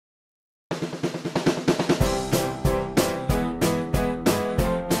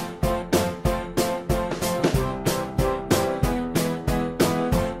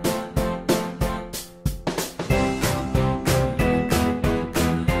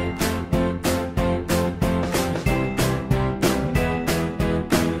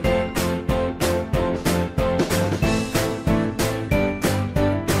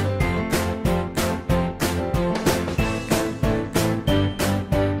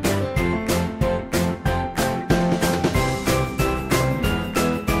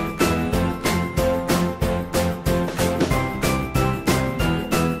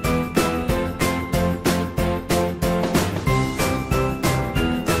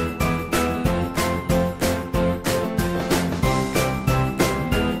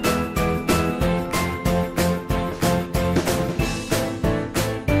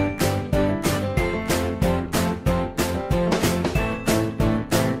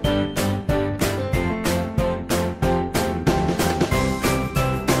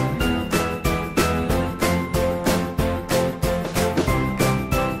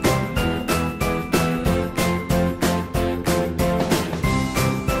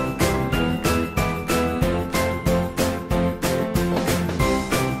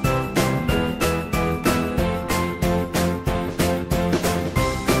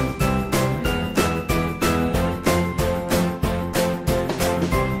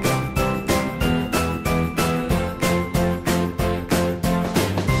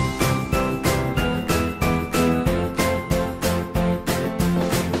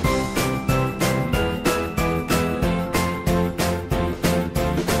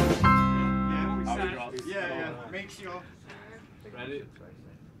sure. Ready?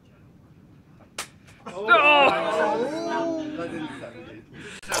 Oh! That didn't sound good.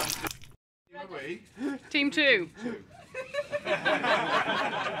 Team 2.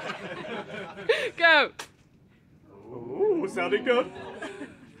 Go! Oh, sounded good.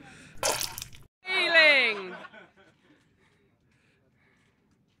 Healing!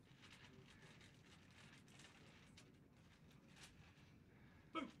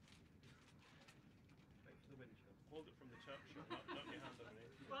 Hold it from the church, not your hand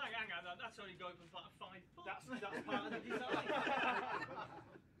underneath. Well, hang on, that's only going from about 5 foot. That's part of the design.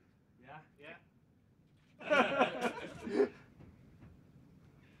 Yeah.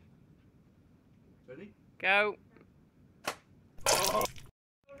 Ready? Go.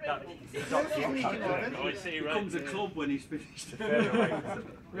 He becomes a club when he's finished. We have to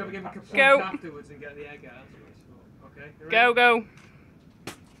give him a couple Go. afterwards and get the egg out. Okay. Go, go.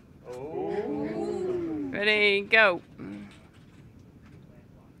 Oh. Ready, go.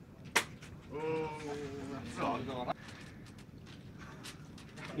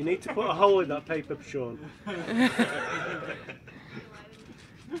 You need to put a hole in that paper, Sean.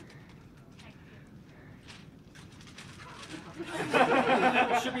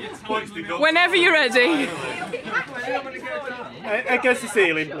 Whenever you're ready. Against the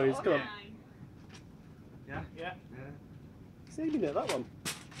ceiling, please. Come on. Yeah. He's aiming at that one.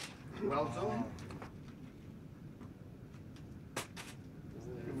 Well done.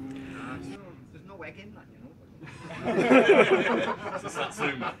 There's no egg in that, you know. It's a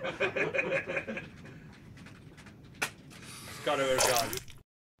Satsuma. It's got to have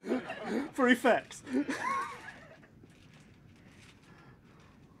gone. For effects.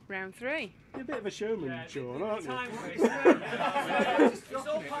 Round 3. You're a bit of a showman, Sean, aren't you? It's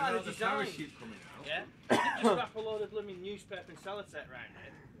all part of the design. Yeah? You didn't just wrap a load of blooming newspaper and sellotape around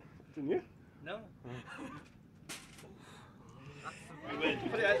it. Didn't you? No.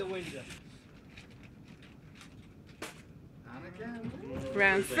 Put it out the window. And again.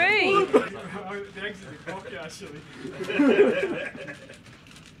 Round 3. The exit is cocky, actually.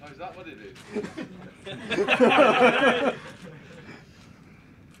 Oh, is that what it is?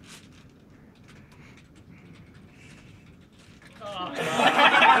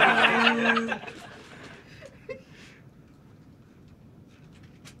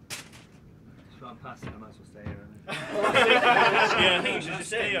 I'm passing, I might as well stay here. Yeah, I think you should just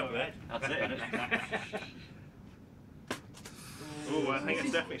stay up there. That's it, isn't it? Oh, I think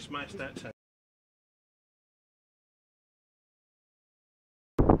it's definitely smashed that time.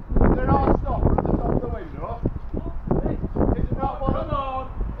 Is there not a stopper at the top of the window? Is it not one? Is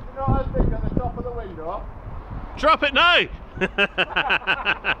it not as big at the top of the window? Drop it now!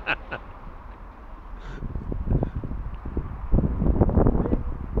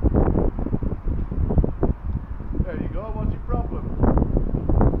 There you go, what's your problem?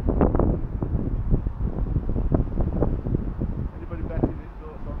 Anybody betting his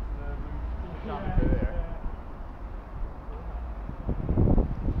thoughts onto the roof? Can't be there.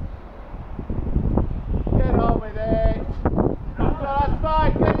 Get on with it! No, that's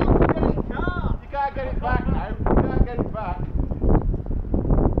fine, get it! You can't get it back now, you can't get it back.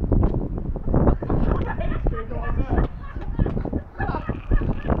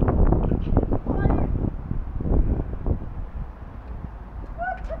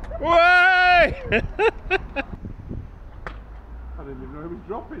 Way! I didn't even know he was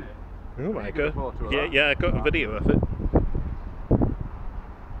dropping it. Oh my You got a god. photo of Yeah, that? yeah, I got a video of it.